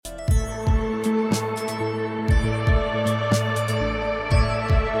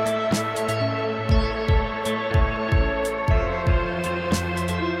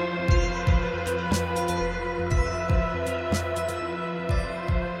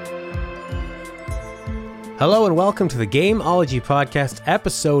Hello and welcome to the Gameology podcast,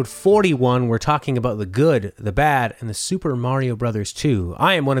 episode 41. We're talking about the good, the bad, and the Super Mario Bros. 2.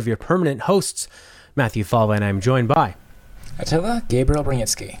 I am one of your permanent hosts, Mathew and I'm joined by Attila, Gabriel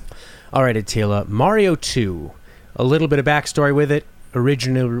Branitzky. All right, Attila, Mario 2. A little bit of backstory with it.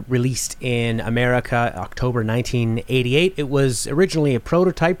 Originally released in America, October 1988. It was originally a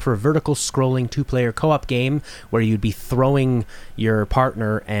prototype for a vertical scrolling two-player co-op game where you'd be throwing your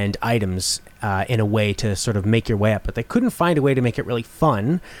partner and items in a way to sort of make your way up, but they couldn't find a way to make it really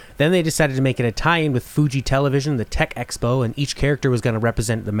fun. Then they decided to make it a tie-in with Fuji Television, the Tech Expo, and each character was going to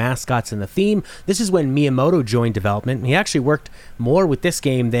represent the mascots and the theme. This is when Miyamoto joined development. He actually worked more with this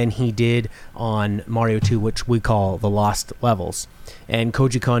game than he did on Mario 2, which we call the Lost Levels. And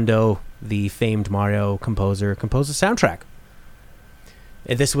Koji Kondo, the famed Mario composer, composed the soundtrack.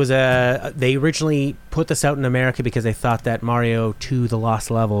 This was they originally put this out in America because they thought that Mario 2 The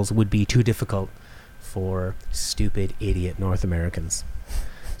Lost Levels would be too difficult for stupid idiot North Americans.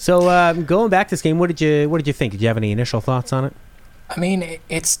 So going back to this game, what did you think? Did you have any initial thoughts on it? I mean,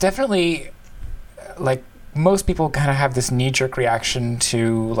 it's definitely like most people kind of have this knee-jerk reaction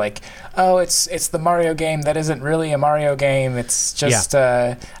to like, oh, it's the Mario game that isn't really a Mario game. It's just,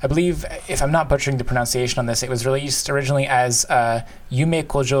 I believe, if I'm not butchering the pronunciation on this, it was released originally as Yume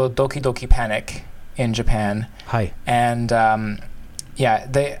Kojo Doki Doki Panic in Japan. Hi. And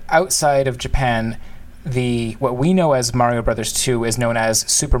the outside of Japan, what we know as Mario Bros. 2 is known as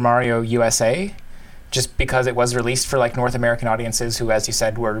Super Mario USA, just because it was released for like North American audiences who, as you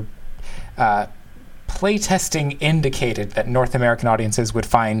said, were playtesting indicated that North American audiences would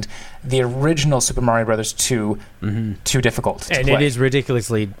find the original Super Mario Bros. 2 too difficult to play. And it is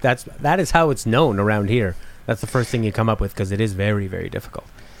ridiculously, that is how it's known around here. That's the first thing you come up with because it is very, very difficult.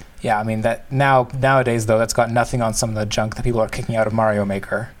 Yeah, I mean, that nowadays, though, that's got nothing on some of the junk that people are kicking out of Mario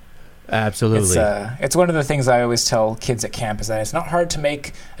Maker. Absolutely. It's one of the things I always tell kids at camp is that it's not hard to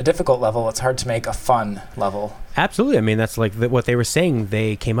make a difficult level, it's hard to make a fun level. Absolutely. I mean, that's like what they were saying.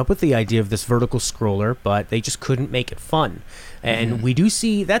 They came up with the idea of this vertical scroller, but they just couldn't make it fun. And we do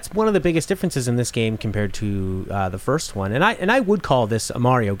see that's one of the biggest differences in this game compared to the first one. And I would call this a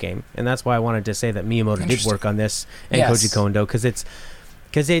Mario game, and that's why I wanted to say that Miyamoto did work on this and Koji Kondo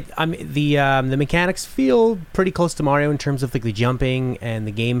the mechanics feel pretty close to Mario in terms of like the jumping and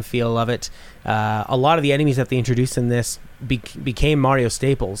the game feel of it. A lot of the enemies that they introduced in this became Mario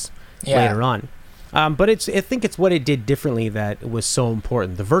staples later on. But I think it's what it did differently that was so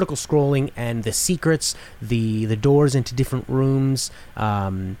important. The vertical scrolling and the secrets, the doors into different rooms,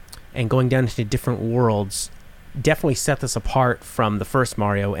 and going down into different worlds definitely set this apart from the first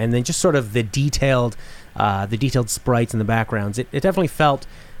Mario. And then just sort of the detailed sprites in the backgrounds. It definitely felt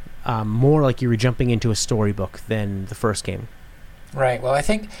more like you were jumping into a storybook than the first game. Right. Well, I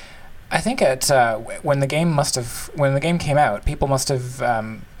think when the game came out, people must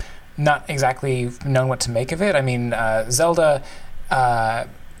have not exactly known what to make of it. I mean, Zelda,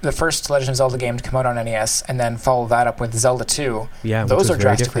 the first Legend of Zelda game to come out on NES, and then follow that up with Zelda 2. Yeah, those are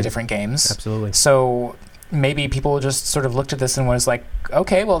drastically different games. Absolutely. So maybe people just sort of looked at this and was like,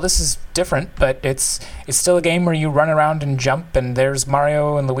 okay, well, this is different, but it's still a game where you run around and jump, and there's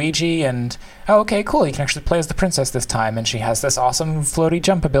Mario and Luigi, and okay, cool, you can actually play as the princess this time, and she has this awesome floaty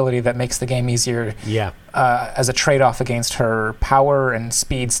jump ability that makes the game easier as a trade-off against her power and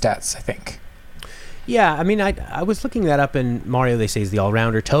speed stats, I think. Yeah, I mean, I was looking that up, and Mario, they say, is the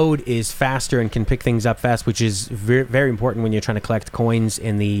all-rounder. Toad is faster and can pick things up fast, which is very, very important when you're trying to collect coins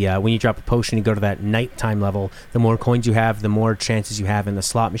in the when you drop a potion, you go to that nighttime level. The more coins you have, the more chances you have in the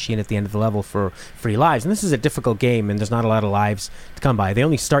slot machine at the end of the level for free lives. And this is a difficult game, and there's not a lot of lives to come by. They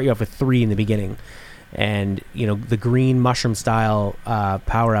only start you off with 3 in the beginning. And, the green mushroom-style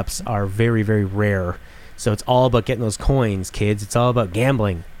power-ups are very, very rare. So it's all about getting those coins, kids. It's all about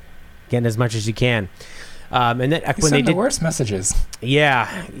gambling. Getting as much as you can, and then when they did the worst messages.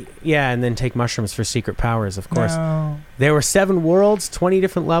 Yeah, and then take mushrooms for secret powers. Of course, no. There were 7 worlds, 20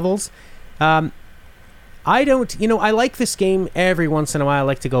 different levels. I like this game every once in a while. I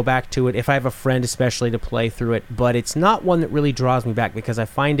like to go back to it if I have a friend, especially to play through it. But it's not one that really draws me back because I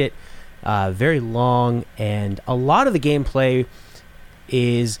find it very long, and a lot of the gameplay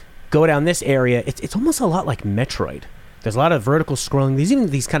is go down this area. It's almost a lot like Metroid. There's a lot of vertical scrolling. There's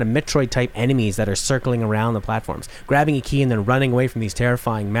even these kind of Metroid-type enemies that are circling around the platforms, grabbing a key and then running away from these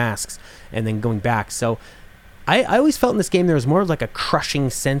terrifying masks and then going back. So I always felt in this game there was more of like a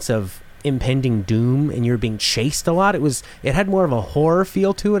crushing sense of impending doom, and you're being chased a lot. It had more of a horror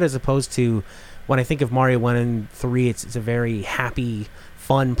feel to it as opposed to when I think of Mario 1 and 3, it's a very happy,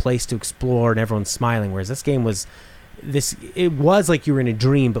 fun place to explore and everyone's smiling, whereas this game was it was like you were in a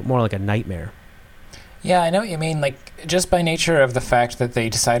dream, but more like a nightmare. Yeah, I know what you mean. Like, just by nature of the fact that they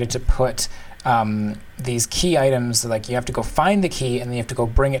decided to put these key items, like you have to go find the key and then you have to go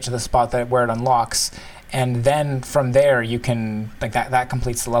bring it to the spot where it unlocks, and then from there you can, like, that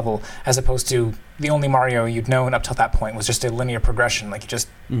completes the level, as opposed to the only Mario you'd known up till that point was just a linear progression. Like, you just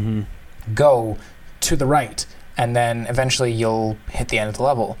go to the right and then eventually you'll hit the end of the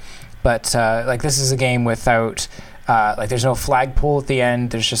level. But like, this is a game without like, there's no flagpole at the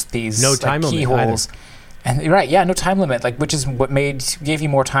end. There's just these no time limit keyholes. And right, yeah, no time limit, like, which is what gave you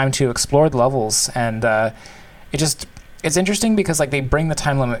more time to explore the levels. And it's interesting because, like, they bring the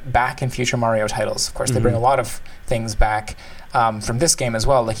time limit back in future Mario titles. Of course, they bring a lot of things back from this game as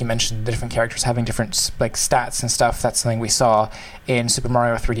well. Like you mentioned, the different characters having different, like, stats and stuff. That's something we saw in Super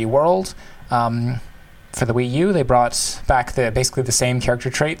Mario 3D World. For the Wii U, they brought back basically the same character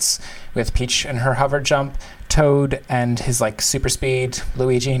traits, with Peach and her hover jump, Toad and his, like, super speed,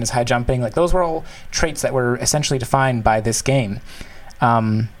 Luigi and his high jumping. Like, those were all traits that were essentially defined by this game.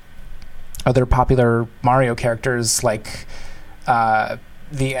 Other popular Mario characters, like the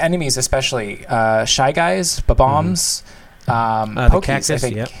enemies especially, Shy Guys, Bob-ombs, Pokies, the cactus, I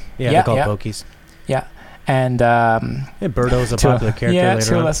think. Yeah, they're called Pokies. Yeah, and Birdo's a popular character later on. Yeah,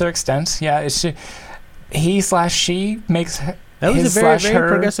 to a lesser extent. Yeah, he/she makes that was a very her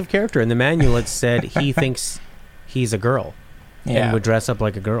progressive character. In the manual, it said he thinks he's a girl and would dress up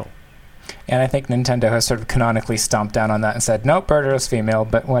like a girl. And I think Nintendo has sort of canonically stomped down on that and said, nope, Birdo's female,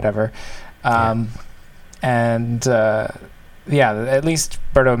 but whatever. And at least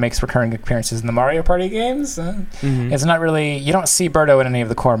Birdo makes recurring appearances in the Mario Party games. It's not really, you don't see Birdo in any of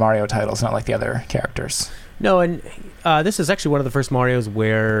the core Mario titles, not like the other characters. No, and this is actually one of the first Marios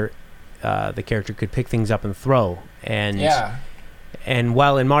where the character could pick things up and throw. And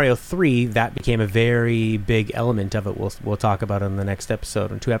while in Mario 3 that became a very big element of it, we'll talk about it in the next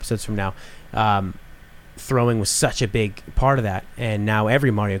episode, and 2 episodes from now. Throwing was such a big part of that, and now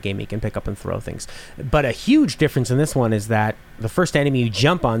every Mario game you can pick up and throw things. But a huge difference in this one is that the first enemy you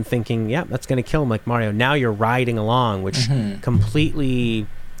jump on thinking, yeah, that's going to kill him like Mario. Now you're riding along, which completely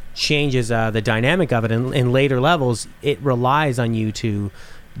changes the dynamic of it. In later levels, it relies on you to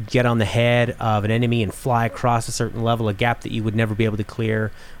get on the head of an enemy and fly across a certain level, a gap that you would never be able to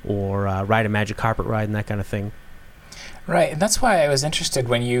clear, or ride a magic carpet ride and that kind of thing. Right, and that's why I was interested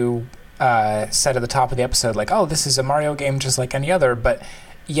when you said at the top of the episode, like, oh, this is a Mario game just like any other, but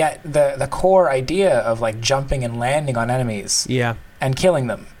yet the core idea of, like, jumping and landing on enemies and killing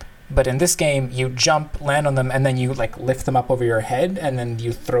them. But in this game, you jump, land on them, and then you, like, lift them up over your head, and then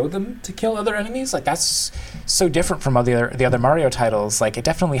you throw them to kill other enemies. Like, that's so different from the other Mario titles. Like, it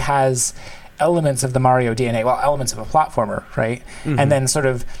definitely has elements of the Mario DNA, well, elements of a platformer, right? And then sort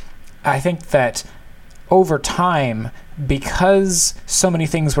of, I think that over time, because so many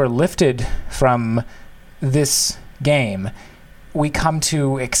things were lifted from this game, we come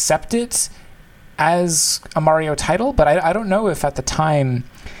to accept it as a Mario title. But I don't know if at the time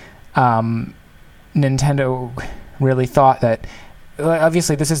Nintendo really thought that,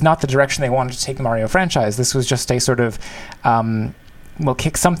 obviously this is not the direction they wanted to take the Mario franchise. This was just a sort of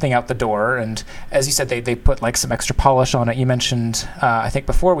kick something out the door, and as you said, they put, like, some extra polish on it. You mentioned I think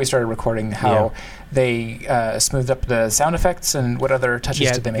before we started recording how they smoothed up the sound effects, and what other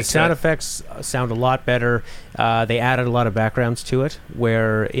touches did they make? The sound effects sound a lot better. They added a lot of backgrounds to it,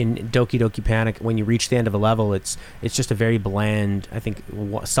 where in Doki Doki Panic, when you reach the end of a level, it's just a very bland, I think,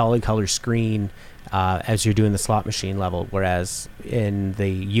 solid color screen as you're doing the slot machine level, whereas in the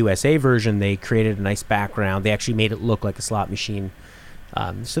USA version, they created a nice background. They actually made it look like a slot machine.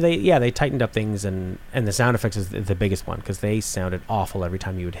 So they tightened up things, and the sound effects is the biggest one, because they sounded awful every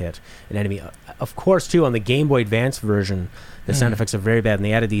time you would hit an enemy. Of course, too, on the Game Boy Advance version, the sound effects are very bad, and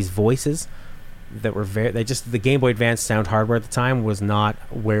they added these voices that were the Game Boy Advance sound hardware at the time was not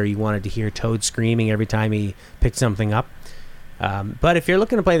where you wanted to hear Toad screaming every time he picked something up. But if you're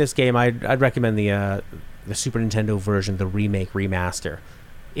looking to play this game, I'd recommend the Super Nintendo version, the remake remaster.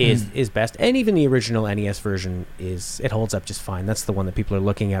 Is best, and even the original NES version it holds up just fine. That's the one that people are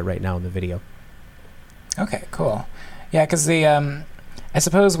looking at right now in the video. Okay, cool. Yeah, because I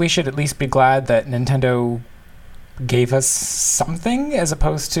suppose we should at least be glad that Nintendo gave us something, as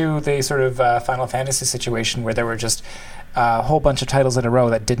opposed to the sort of Final Fantasy situation where there were just a whole bunch of titles in a row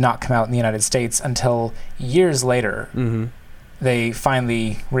that did not come out in the United States until years later. They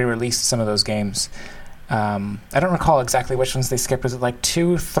finally re-released some of those games. I don't recall exactly which ones they skipped. Was it like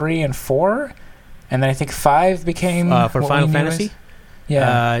 2, 3, and 4? And then I think 5 became for Final Fantasy?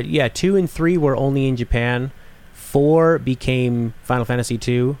 Yeah. 2 and 3 were only in Japan. 4 became Final Fantasy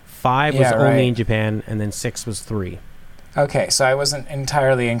 2. 5 was only in Japan, and then 6 was 3. Okay, so I wasn't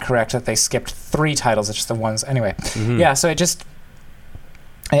entirely incorrect that they skipped 3 titles. It's just the ones. Anyway, yeah. So it just,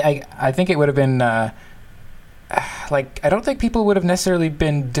 I think it would have been I don't think people would have necessarily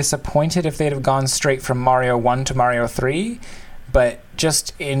been disappointed if they'd have gone straight from Mario 1 to Mario 3, but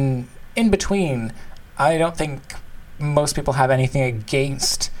just in between, I don't think most people have anything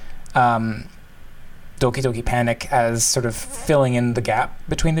against Doki Doki Panic as sort of filling in the gap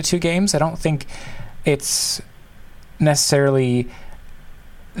between the 2 games. I don't think it's necessarily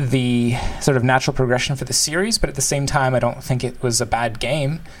the sort of natural progression for the series, but at the same time, I don't think it was a bad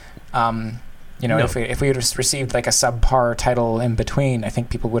game. No. If we had received like a subpar title in between, I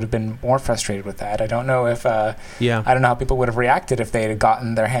think people would have been more frustrated with that. I don't know if I don't know how people would have reacted if they had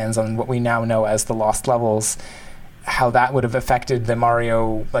gotten their hands on what we now know as the Lost Levels, how that would have affected the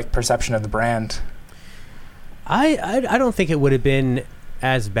Mario perception of the brand. I don't think it would have been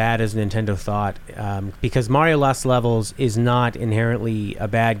as bad as Nintendo thought, because Mario Lost Levels is not inherently a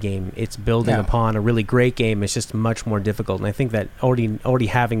bad game. It's building upon a really great game. It's just much more difficult, and I think that already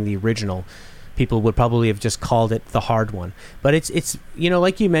having the original, people would probably have just called it the hard one. But it's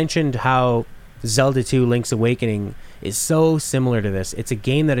like you mentioned, how Zelda 2 Link's Awakening is so similar to this. It's a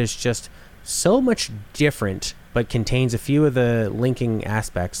game that is just so much different, but contains a few of the linking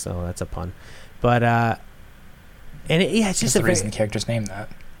aspects. So that's a pun. But it's just the reason the character's named that.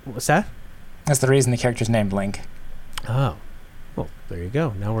 What's that? That's the reason the character's named Link. Oh. Well, there you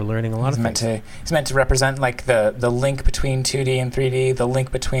go. Now we're learning a lot of things. It's meant to represent the link between 2D and 3D, the link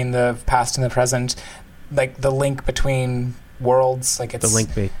between the past and the present, the link between worlds.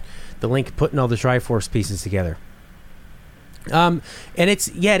 The link putting all the Triforce pieces together. And it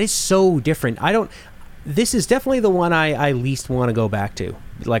is so different. This is definitely the one I least want to go back to,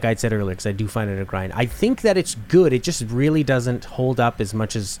 like I said earlier, because I do find it a grind. I think that it's good. It just really doesn't hold up as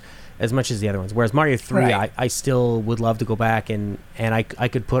much as the other ones. Whereas Mario 3, right. I still would love to go back, and I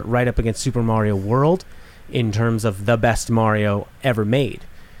could put right up against Super Mario World in terms of the best Mario ever made.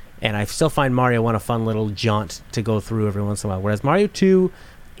 And I still find Mario 1 a fun little jaunt to go through every once in a while. Whereas Mario 2,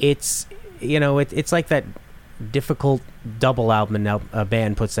 it's like that difficult double album a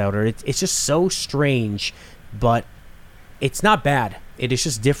band puts out, or it's just so strange, but it's not bad. It is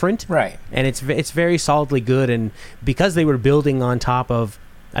just different, right? And it's very solidly good. And because they were building on top of,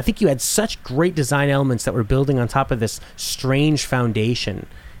 I think you had such great design elements that were building on top of this strange foundation,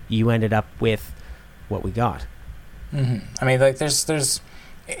 you ended up with what we got. Mm-hmm. I mean, there's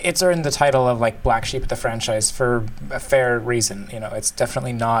it's earned the title of black sheep of the franchise for a fair reason. It's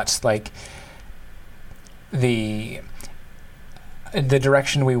definitely not the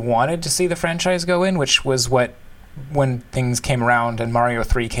direction we wanted to see the franchise go in, which was when things came around and Mario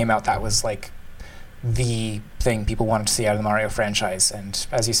 3 came out, that was the thing people wanted to see out of the Mario franchise. And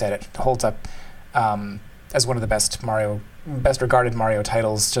as you said, it holds up as one of the best regarded Mario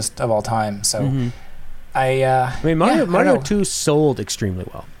titles just of all time. So Mario 2 sold extremely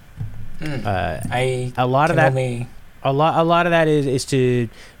well. A lot of that is to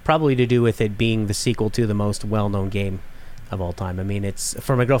probably to do with it being the sequel to the most well-known game of all time. I mean, it's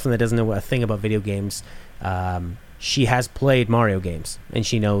for my girlfriend that doesn't know a thing about video games. She has played Mario games, and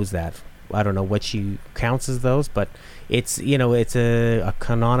she knows that. I don't know what she counts as those, but it's a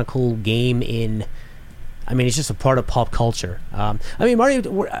canonical game in. I mean, it's just a part of pop culture.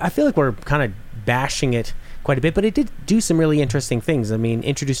 Mario. I feel like we're kind of bashing it quite a bit, but it did do some really interesting things. I mean,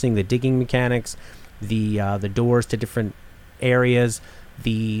 introducing the digging mechanics, the doors to different areas,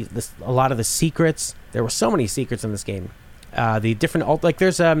 a lot of the secrets. There were so many secrets in this game. The different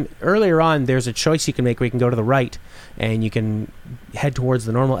there's earlier on there's a choice you can make where you can go to the right and you can head towards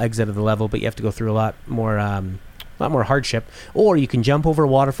the normal exit of the level, but you have to go through a lot more hardship. Or you can jump over a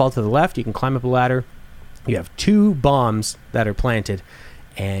waterfall to the left. You can climb up a ladder. You have 2 bombs that are planted,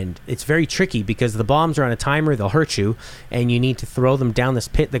 and it's very tricky because the bombs are on a timer. They'll hurt you, and you need to throw them down this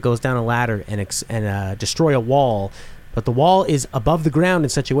pit that goes down a ladder and destroy a wall. But the wall is above the ground in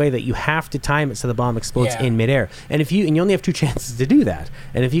such a way that you have to time it so the bomb explodes in midair. And you only have 2 chances to do that.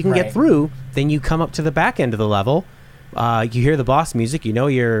 And if you can get through, then you come up to the back end of the level. You hear the boss music. You know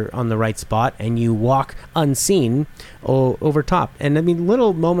you're on the right spot, and you walk unseen over top. And I mean,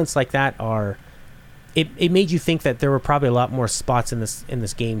 little moments like that are. It made you think that there were probably a lot more spots in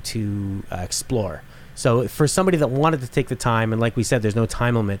this game to explore. So for somebody that wanted to take the time, and like we said, there's no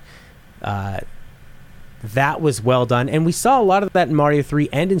time limit. That was well done, and we saw a lot of that in Mario 3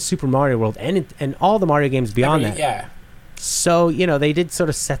 and in Super Mario World and all the Mario games beyond that. Yeah. So they did sort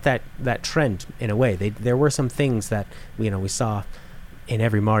of set that trend in a way. There were some things that we saw in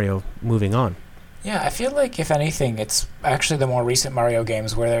every Mario moving on. Yeah, I feel like if anything, it's actually the more recent Mario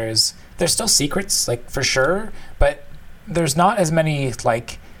games where there's still secrets, for sure, but there's not as many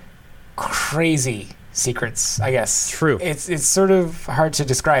like crazy secrets, I guess. True. It's sort of hard to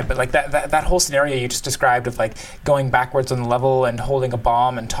describe, but like that whole scenario you just described of like going backwards on the level and holding a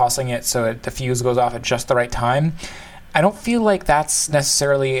bomb and tossing it so the fuse goes off at just the right time. I don't feel like that's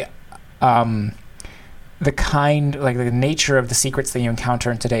necessarily the kind, like the nature of the secrets that you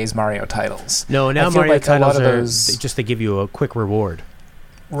encounter in today's Mario titles. No, now Mario titles are just to give you a quick reward.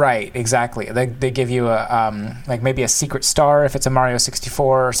 Right, exactly. They give you a like maybe a secret star if it's a Mario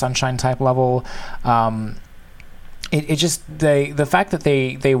 64 or Sunshine type level. It just the fact that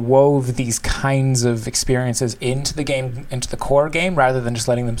they wove these kinds of experiences into the game, into the core game, rather than just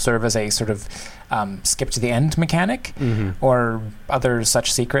letting them serve as a sort of skip to the end mechanic or other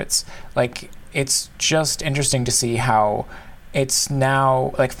such secrets. Like, it's just interesting to see how it's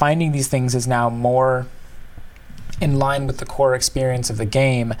now like finding these things is now more in line with the core experience of the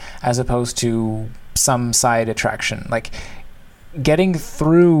game as opposed to some side attraction. Like getting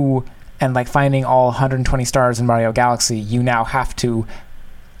through and like finding all 120 stars in Mario Galaxy, you now have to,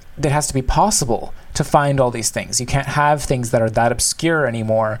 it has to be possible to find all these things. You can't have things that are that obscure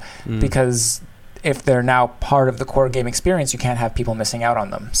anymore because if they're now part of the core game experience, you can't have people missing out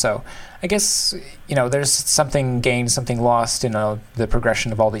on them. So I guess, there's something gained, something lost in the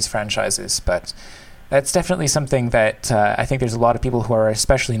progression of all these franchises, but that's definitely something that I think there's a lot of people who are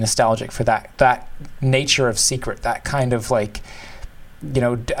especially nostalgic for that nature of secret, that kind of like,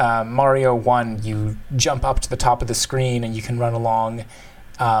 Mario 1, you jump up to the top of the screen and you can run along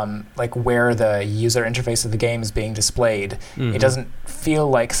like where the user interface of the game is being displayed. It doesn't feel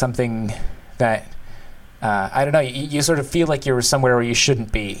like something that, I don't know, you sort of feel like you're somewhere where you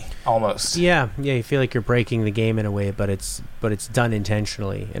shouldn't be, almost. Yeah, you feel like you're breaking the game in a way, but it's done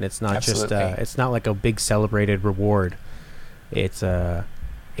intentionally, and it's not Absolutely. it's not like a big celebrated reward. It's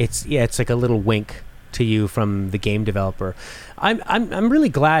like a little wink to you from the game developer. I'm really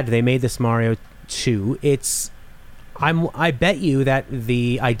glad they made this Mario 2. I bet you that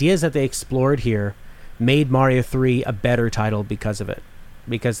the ideas that they explored here made Mario 3 a better title because of it.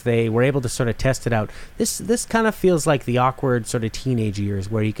 Because they were able to sort of test it out. This kind of feels like the awkward sort of teenage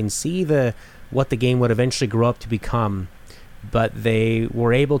years where you can see what the game would eventually grow up to become, but they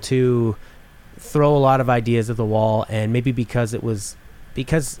were able to throw a lot of ideas at the wall, and maybe because it wasn't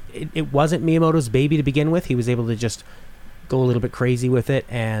Miyamoto's baby to begin with, he was able to just go a little bit crazy with it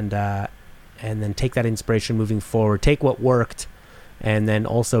and then take that inspiration moving forward, take what worked, and then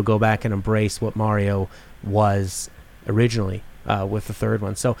also go back and embrace what Mario was originally. With the third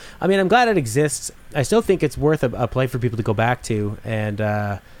one. So, I mean, I'm glad it exists. I still think it's worth a play for people to go back to,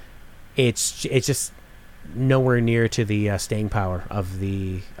 and it's just nowhere near to the staying power of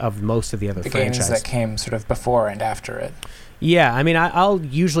most of the other franchises. Games that came sort of before and after it. Yeah, I mean, I'll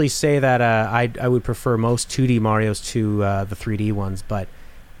usually say that I would prefer most 2D Marios to the 3D ones, but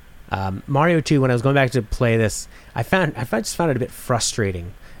Mario 2, when I was going back to play this, I just found it a bit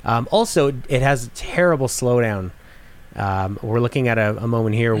frustrating. Also, it has a terrible slowdown. We're looking at a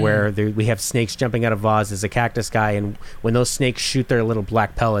moment here where we have snakes jumping out of vases, a cactus guy, and when those snakes shoot their little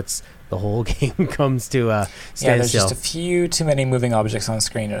black pellets, the whole game comes to a standstill. Yeah, there's just a few too many moving objects on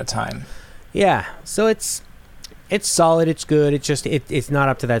screen at a time. Yeah, so it's solid, it's good, it's not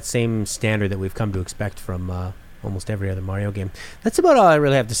up to that same standard that we've come to expect from almost every other Mario game. That's about all I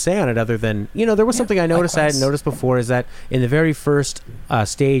really have to say on it, other than, there was something I noticed I hadn't noticed before, is that in the very first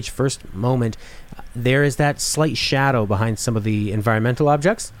first moment, there is that slight shadow behind some of the environmental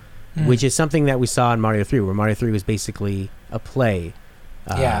objects, which is something that we saw in Mario 3, where Mario 3 was basically a play,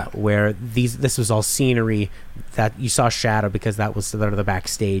 where this was all scenery that you saw shadow because that was sort of the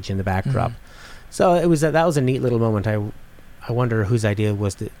backstage and the backdrop. So that was a neat little moment. I wonder whose idea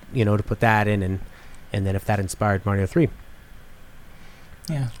was to put that in, and then if that inspired Mario 3.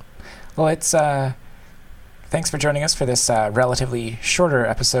 Yeah. Well, it's thanks for joining us for this relatively shorter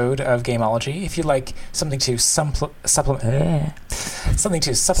episode of Gameology. If you'd like something to supplement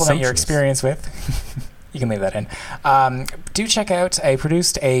your experience with, you can leave that in. Do check out. I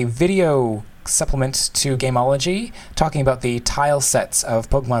produced a video supplement to Gameology talking about the tile sets of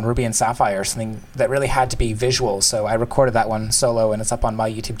Pokemon Ruby and Sapphire, something that really had to be visual. So I recorded that one solo, and it's up on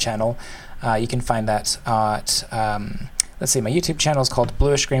my YouTube channel. You can find that at, let's see, my YouTube channel is called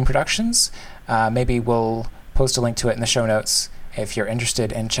Bluish Green Productions. Maybe we'll post a link to it in the show notes if you're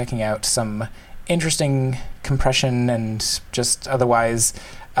interested in checking out some interesting compression and just otherwise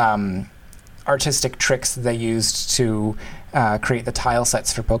artistic tricks that they used to create the tile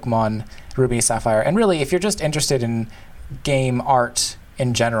sets for Pokemon Ruby, Sapphire. And really, if you're just interested in game art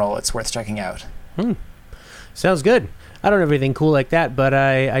in general, it's worth checking out. Sounds good. I don't have anything cool like that, but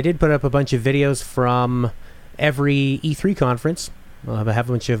I did put up a bunch of videos from every E3 conference. I'll have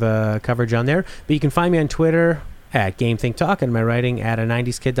a bunch of coverage on there. But you can find me on Twitter at GameThinkTalk and my writing at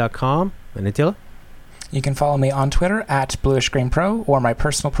a90skid.com. And Attila? You can follow me on Twitter at BluishGreenPro or my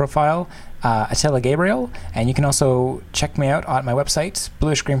personal profile, Attila Gabriel. And you can also check me out on my website,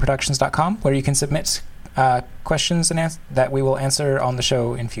 bluishgreenproductions.com, where you can submit questions and that we will answer on the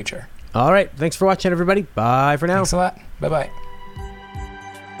show in future. All right. Thanks for watching, everybody. Bye for now. Thanks a lot. Bye-bye.